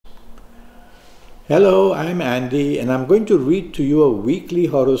Hello, I'm Andy, and I'm going to read to you a weekly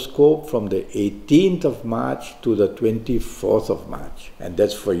horoscope from the 18th of March to the 24th of March. And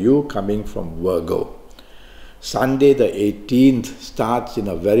that's for you coming from Virgo. Sunday the 18th starts in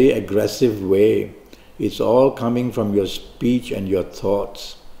a very aggressive way. It's all coming from your speech and your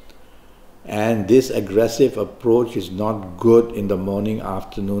thoughts. And this aggressive approach is not good in the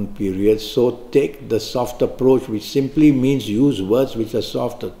morning-afternoon period. So take the soft approach, which simply means use words which are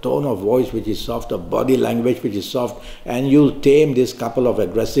soft, a tone of voice which is soft, a body language which is soft, and you'll tame this couple of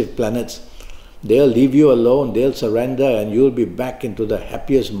aggressive planets. They'll leave you alone, they'll surrender, and you'll be back into the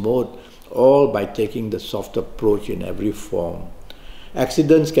happiest mode, all by taking the soft approach in every form.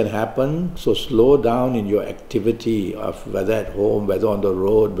 Accidents can happen, so slow down in your activity of whether at home, whether on the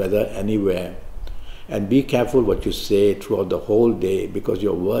road, whether anywhere. And be careful what you say throughout the whole day, because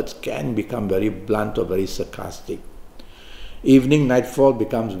your words can become very blunt or very sarcastic. Evening nightfall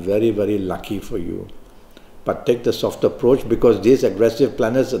becomes very, very lucky for you. But take the soft approach, because these aggressive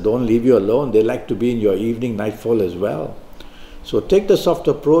planets don't leave you alone. They like to be in your evening nightfall as well. So take the soft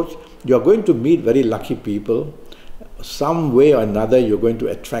approach. You're going to meet very lucky people. Some way or another you're going to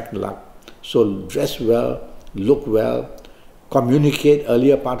attract luck. So dress well, look well, communicate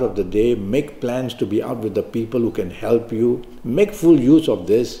earlier part of the day, make plans to be out with the people who can help you. Make full use of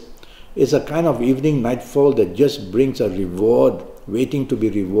this. It's a kind of evening nightfall that just brings a reward, waiting to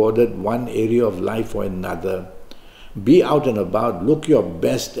be rewarded one area of life or another. Be out and about, look your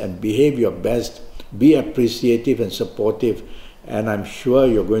best and behave your best. Be appreciative and supportive. And I'm sure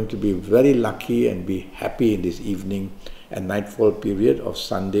you're going to be very lucky and be happy in this evening and nightfall period of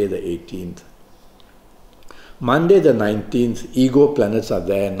Sunday the 18th. Monday the 19th, ego planets are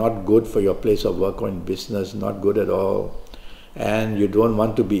there, not good for your place of work or in business, not good at all. And you don't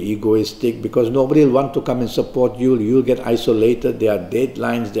want to be egoistic, because nobody will want to come and support you. You'll get isolated. There are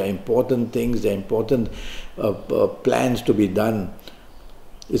deadlines, there are important things, there are important plans to be done.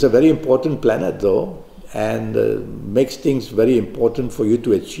 It's a very important planet though, and makes things very important for you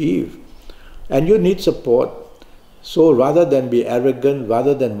to achieve. And you need support. So rather than be arrogant,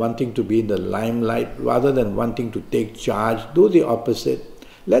 rather than wanting to be in the limelight, rather than wanting to take charge, do the opposite.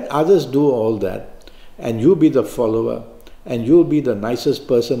 Let others do all that, and you be the follower, and you'll be the nicest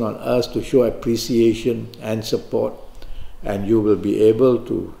person on earth to show appreciation and support, and you will be able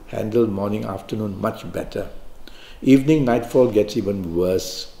to handle morning, afternoon much better. Evening nightfall gets even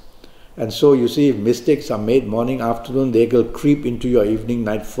worse. And so you see, if mistakes are made morning, afternoon, they will creep into your evening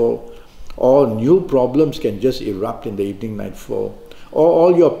nightfall. Or new problems can just erupt in the evening nightfall. Or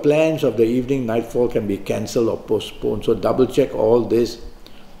all your plans of the evening nightfall can be cancelled or postponed. So double check all this.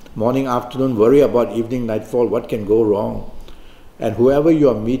 Morning, afternoon, worry about evening nightfall, what can go wrong. And whoever you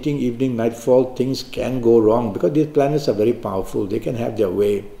are meeting evening nightfall, things can go wrong, because these planets are very powerful. They can have their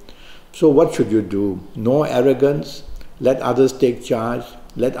way. So what should you do? No arrogance. Let others take charge.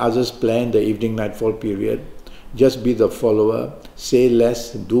 Let others plan the evening nightfall period. Just be the follower. Say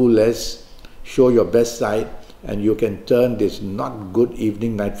less, do less. Show your best side, and you can turn this not good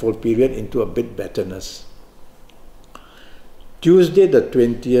evening nightfall period into a bit betterness. Tuesday the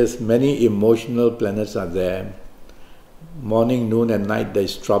 20th, many emotional planets are there. Morning, noon and night there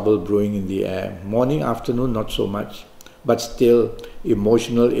is trouble brewing in the air. Morning, afternoon not so much. But still,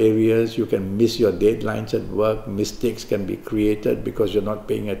 emotional areas, you can miss your deadlines at work. Mistakes can be created because you're not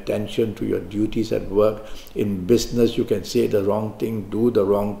paying attention to your duties at work. In business, you can say the wrong thing, do the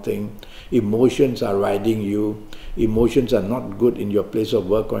wrong thing. Emotions are riding you. Emotions are not good in your place of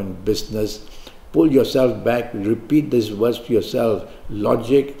work or in business. Pull yourself back. Repeat these words to yourself.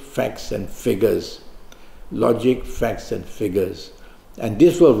 Logic, facts and figures. Logic, facts and figures. And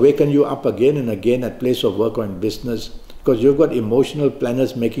this will waken you up again and again at place of work or in business, because you've got emotional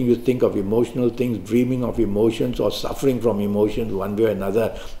planets making you think of emotional things, dreaming of emotions or suffering from emotions one way or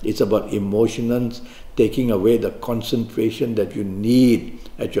another. It's about emotions taking away the concentration that you need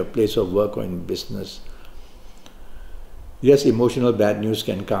at your place of work or in business. Yes, emotional bad news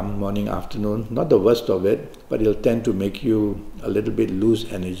can come morning, afternoon, not the worst of it, but it'll tend to make you a little bit lose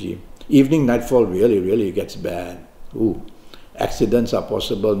energy. Evening nightfall really gets bad. Ooh. Accidents are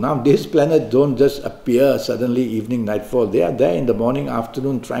possible. Now these planets don't just appear suddenly evening nightfall. They are there in the morning,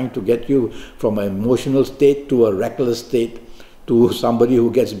 afternoon, trying to get you from an emotional state to a reckless state, to somebody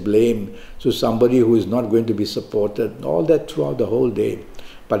who gets blamed, to somebody who is not going to be supported. All that throughout the whole day.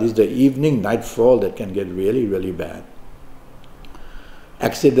 But it's the evening nightfall that can get really bad.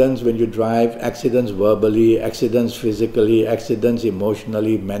 Accidents when you drive, accidents verbally, accidents physically, accidents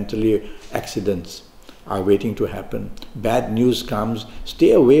emotionally, mentally, accidents are waiting to happen. Bad news comes,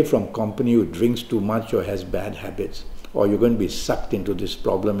 stay away from company who drinks too much or has bad habits. or you're going to be sucked into this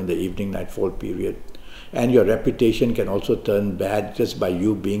problem in the evening nightfall period. And your reputation can also turn bad just by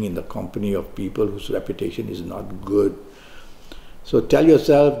you being in the company of people whose reputation is not good. So tell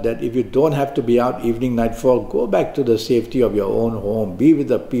yourself that if you don't have to be out evening nightfall, go back to the safety of your own home, be with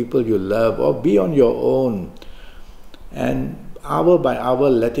the people you love, or be on your own. And hour by hour,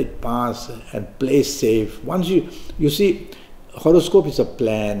 let it pass and play safe. Once you see, horoscope is a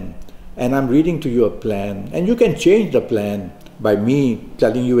plan, and I'm reading to you a plan, and you can change the plan by me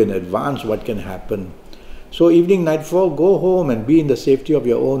telling you in advance what can happen. So evening nightfall, go home and be in the safety of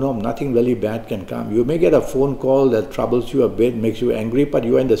your own home. Nothing really bad can come. You may get a phone call that troubles you a bit, makes you angry, but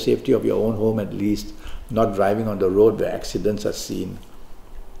you are in the safety of your own home at least, not driving on the road where accidents are seen.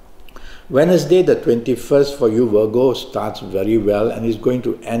 Wednesday the 21st for you Virgo starts very well and is going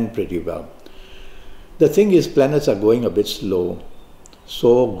to end pretty well. The thing is, planets are going a bit slow.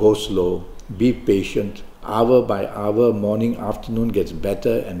 So go slow, be patient. Hour by hour, morning, afternoon gets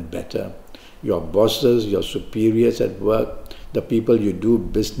better and better. Your bosses, your superiors at work, the people you do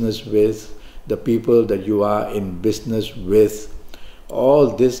business with, the people that you are in business with, all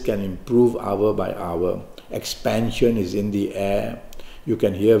this can improve hour by hour. Expansion is in the air. You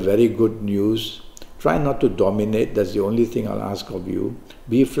can hear very good news. Try not to dominate, that's the only thing I'll ask of you.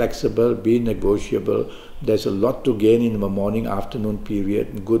 Be flexible, be negotiable. There's a lot to gain in the morning, afternoon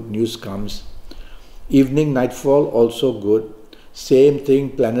period. Good news comes. Evening, nightfall, also good. Same thing,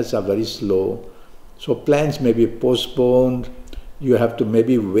 planets are very slow. So plans may be postponed. You have to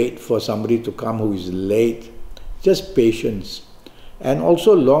maybe wait for somebody to come who is late. Just patience. And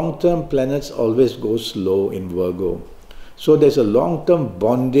also long-term planets always go slow in Virgo. So there's a long-term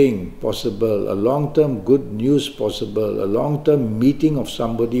bonding possible, a long-term good news possible, a long-term meeting of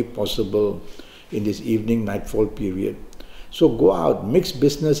somebody possible in this evening nightfall period. So go out, mix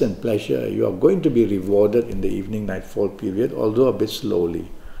business and pleasure. You are going to be rewarded in the evening nightfall period, although a bit slowly.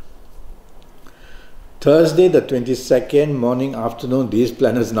 Thursday the 22nd, morning, afternoon, these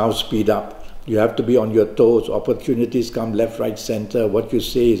planets now speed up. You have to be on your toes. Opportunities come left, right, center. What you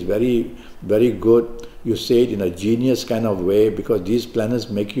say is very, very good. You say it in a genius kind of way because these planets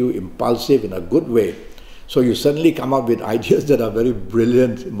make you impulsive in a good way. So you suddenly come up with ideas that are very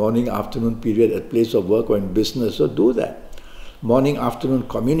brilliant morning, afternoon period at place of work or in business. So do that. Morning, afternoon,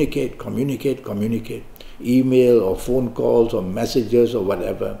 communicate, communicate, communicate. Email or phone calls or messages or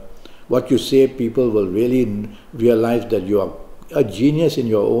whatever. What you say, people will really realize that you are a genius in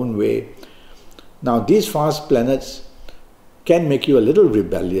your own way. Now, these fast planets can make you a little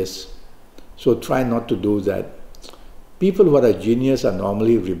rebellious. So try not to do that. People who are a genius are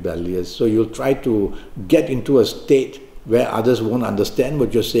normally rebellious. So you'll try to get into a state where others won't understand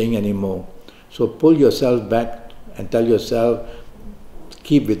what you're saying anymore. So pull yourself back and tell yourself,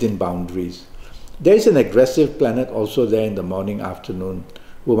 keep within boundaries. There is an aggressive planet also there in the morning, afternoon,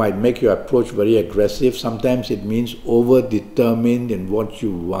 who might make your approach very aggressive. Sometimes it means over-determined in what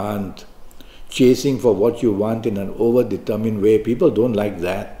you want, chasing for what you want in an over-determined way. People don't like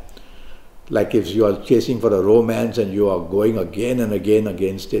that. Like if you are chasing for a romance and you are going again and again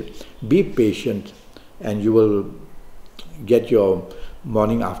against it. Be patient and you will get your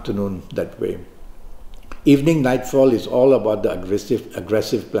morning, afternoon that way. Evening nightfall is all about the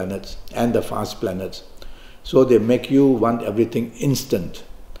aggressive planets and the fast planets. So they make you want everything instant.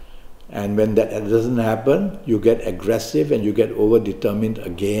 And when that doesn't happen, you get aggressive and you get over-determined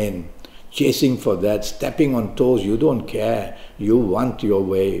again. Chasing for that, stepping on toes, you don't care. You want your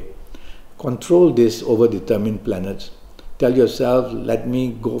way. Control these over-determined planets. Tell yourself, let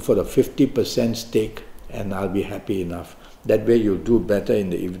me go for a 50% stake and I'll be happy enough. That way you'll do better in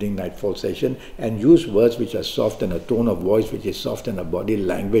the evening nightfall session and use words which are soft and a tone of voice which is soft and a body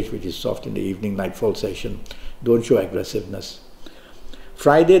language which is soft in the evening nightfall session. Don't show aggressiveness.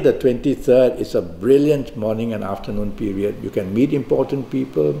 Friday the 23rd is a brilliant morning and afternoon period. You can meet important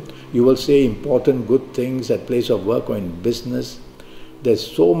people. You will say important good things at place of work or in business.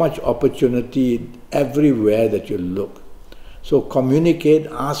 There's so much opportunity everywhere that you look. So communicate,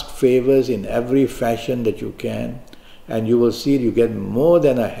 ask favors in every fashion that you can. And you will see you get more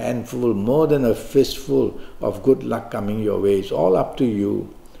than a handful, more than a fistful of good luck coming your way. It's all up to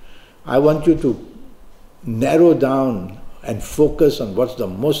you. I want you to narrow down and focus on what's the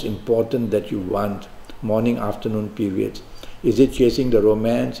most important that you want, morning, afternoon periods. Is it chasing the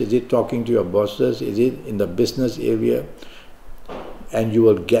romance? Is it talking to your bosses? Is it in the business area? And you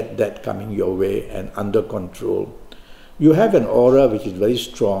will get that coming your way and under control. You have an aura which is very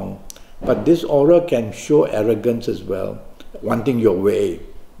strong. But this aura can show arrogance as well, wanting your way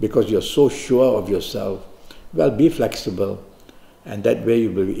because you're so sure of yourself. Well, be flexible and that way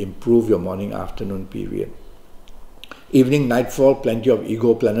you will improve your morning, afternoon period. Evening nightfall, plenty of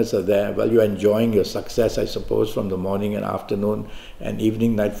ego planets are there. Well, you're enjoying your success, I suppose, from the morning and afternoon. And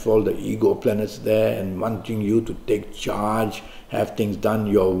evening nightfall, the ego planets there and wanting you to take charge, have things done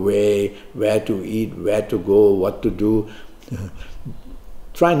your way, where to eat, where to go, what to do.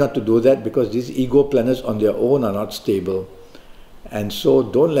 Try not to do that, because these ego planets on their own are not stable. And so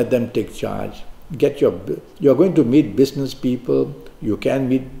don't let them take charge. You're going to meet business people. You can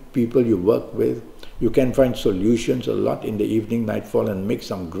meet people you work with. You can find solutions a lot in the evening nightfall and make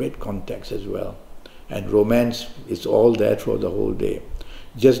some great contacts as well. And romance is all there for the whole day.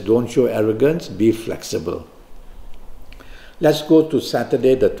 Just don't show arrogance, be flexible. Let's go to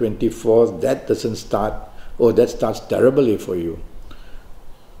Saturday the 24th. That starts terribly for you.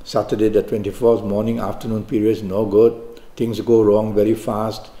 Saturday the 24th, morning, afternoon period is no good. Things go wrong very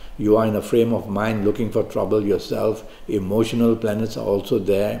fast. You are in a frame of mind looking for trouble yourself. Emotional planets are also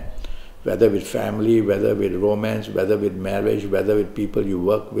there. Whether with family, whether with romance, whether with marriage, whether with people you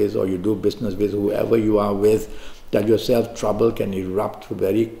work with or you do business with, whoever you are with, tell yourself trouble can erupt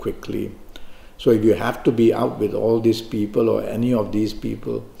very quickly. So if you have to be out with all these people or any of these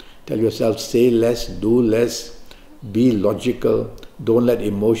people, tell yourself say less, do less, be logical, don't let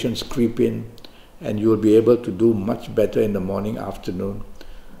emotions creep in, and you will be able to do much better in the morning, afternoon.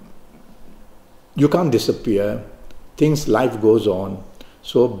 You can't disappear. Life goes on.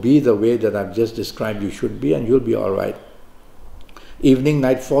 So be the way that I've just described you should be, and you'll be all right. Evening,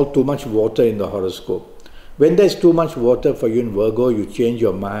 nightfall, too much water in the horoscope. When there's too much water for you in Virgo, you change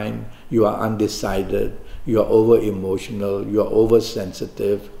your mind, you are undecided, you are over-emotional, you are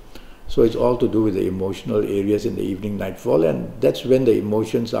over-sensitive. So it's all to do with the emotional areas in the evening, nightfall, and that's when the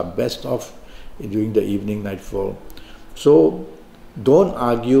emotions are best off during the evening, nightfall. So don't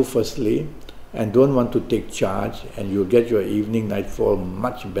argue firstly, and don't want to take charge, and you'll get your evening nightfall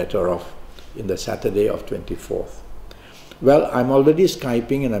much better off in the Saturday of 24th. Well, I'm already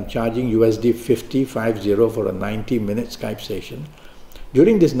Skyping and I'm charging USD 50 for a 90-minute Skype session.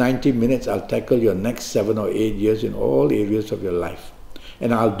 During this 90 minutes, I'll tackle your next 7 or 8 years in all areas of your life.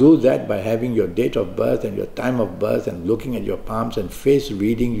 And I'll do that by having your date of birth and your time of birth and looking at your palms and face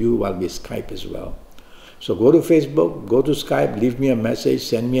reading you while we Skype as well. So go to Facebook, go to Skype, leave me a message,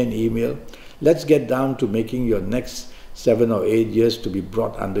 send me an email. Let's get down to making your next 7 or 8 years to be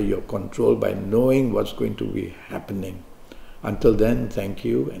brought under your control by knowing what's going to be happening. Until then, thank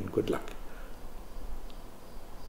you and good luck.